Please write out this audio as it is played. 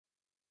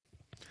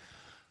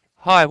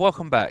Hi,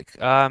 welcome back.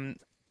 A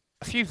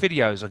few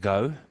videos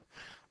ago,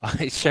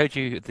 I showed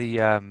you the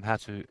how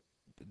to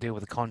deal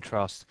with the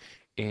contrast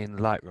in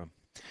Lightroom.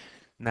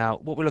 Now,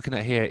 what we're looking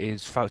at here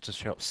is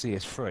Photoshop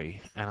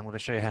CS3, and I'm going to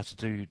show you how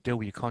to deal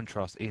with your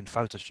contrast in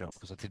Photoshop,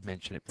 because I did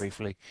mention it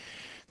briefly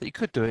that you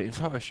could do it in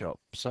Photoshop.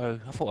 So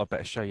I thought I'd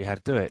better show you how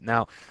to do it.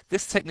 Now,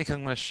 this technique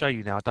I'm going to show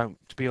you now, to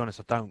be honest,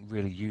 I don't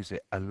really use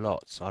it a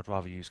lot, so I'd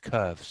rather use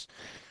curves.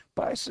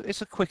 But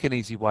it's a quick and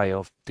easy way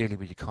of dealing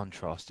with your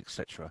contrast,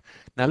 etc.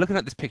 Now, looking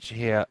at this picture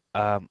here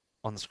on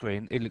the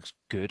screen, it looks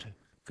good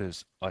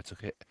because I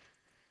took it.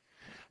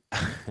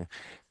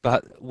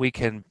 But we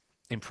can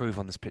improve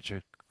on this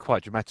picture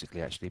quite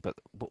dramatically, actually. But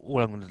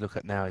all I'm going to look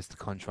at now is the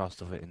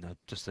contrast of it,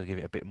 just to give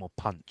it a bit more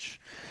punch.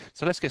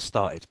 So let's get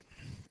started.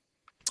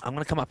 I'm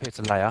going to come up here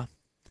to Layer.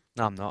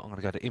 No, I'm not. I'm going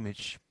to go to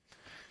Image,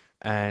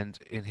 and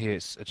in here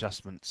it's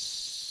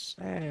Adjustments.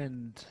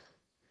 And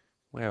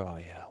where are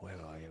you?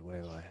 Where are you?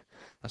 Where are you?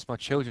 That's my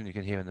children you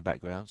can hear in the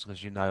background,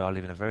 because you know I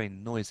live in a very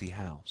noisy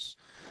house.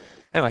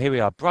 Anyway, here we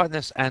are,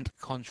 brightness and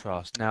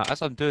contrast. Now,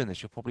 as I'm doing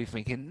this, you're probably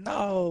thinking,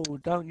 no,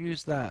 don't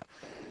use that.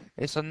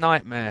 It's a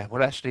nightmare.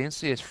 Well, actually, in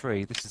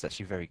CS3, this is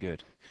actually very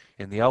good.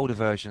 In the older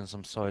versions,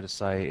 I'm sorry to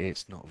say,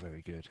 it's not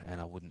very good,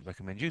 and I wouldn't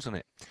recommend using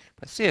it.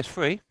 But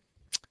CS3,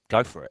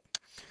 go for it.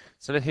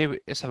 So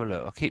let's have a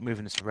look. I'll keep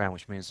moving this around,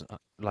 which means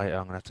later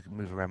I'm going to have to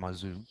move around my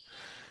zoom.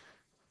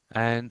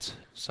 And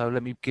so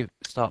let me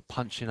start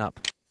punching up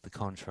the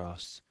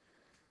contrast.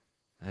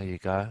 There you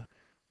go.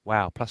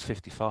 Wow, plus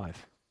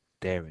 55.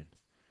 Daring.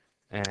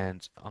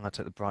 And I'm going to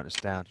take the brightness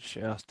down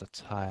just a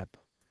tab.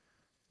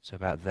 So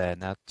about there.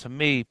 Now, to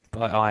me,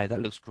 by eye,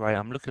 that looks great.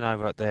 I'm looking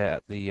over up there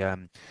at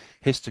the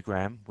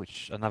histogram,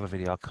 which another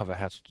video I'll cover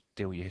how to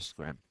deal with your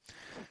histogram.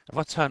 If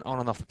I turn on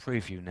and off the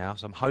preview now,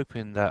 so I'm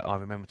hoping that I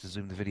remember to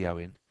zoom the video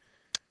in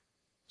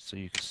so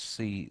you can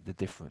see the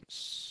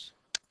difference.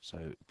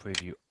 So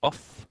preview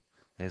off,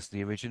 there's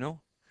the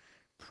original.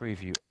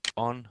 Preview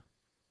on,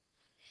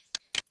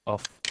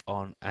 off,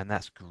 on, and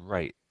that's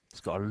great. It's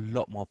got a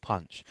lot more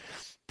punch.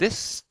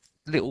 This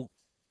little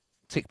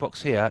tick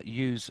box here,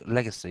 use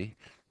legacy.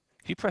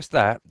 If you press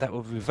that, that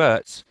will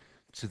revert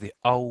to the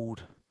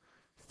old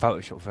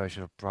Photoshop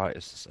version of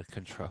brightness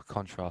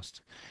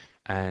contrast.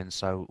 And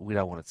so we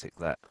don't want to tick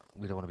that.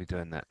 We don't want to be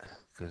doing that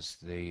because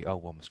the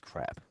old one was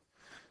crap,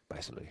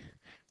 basically.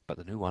 But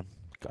the new one,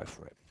 go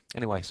for it.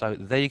 Anyway, so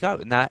there you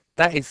go. Now,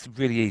 that is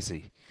really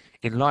easy.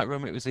 In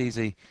Lightroom, it was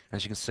easy.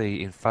 As you can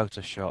see, in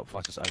Photoshop, if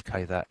I just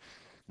OK that.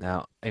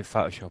 Now, in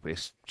Photoshop,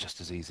 it's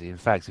just as easy. In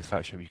fact, in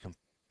Photoshop, you can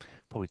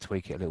probably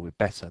tweak it a little bit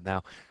better.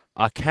 Now,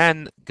 I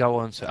can go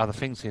on to other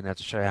things here now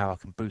to show you how I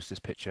can boost this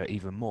picture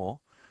even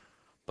more.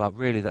 But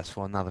really, that's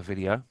for another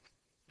video.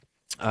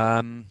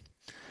 Um,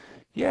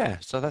 yeah,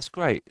 so that's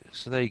great.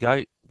 So there you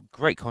go.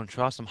 Great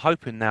contrast. I'm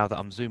hoping now that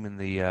I'm zooming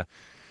the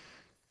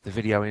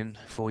video in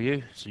for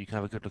you, so you can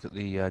have a good look at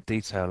the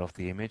detail of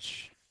the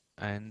image,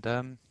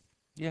 and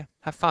yeah,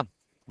 have fun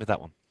with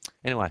that one.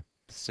 Anyway,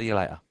 see you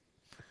later.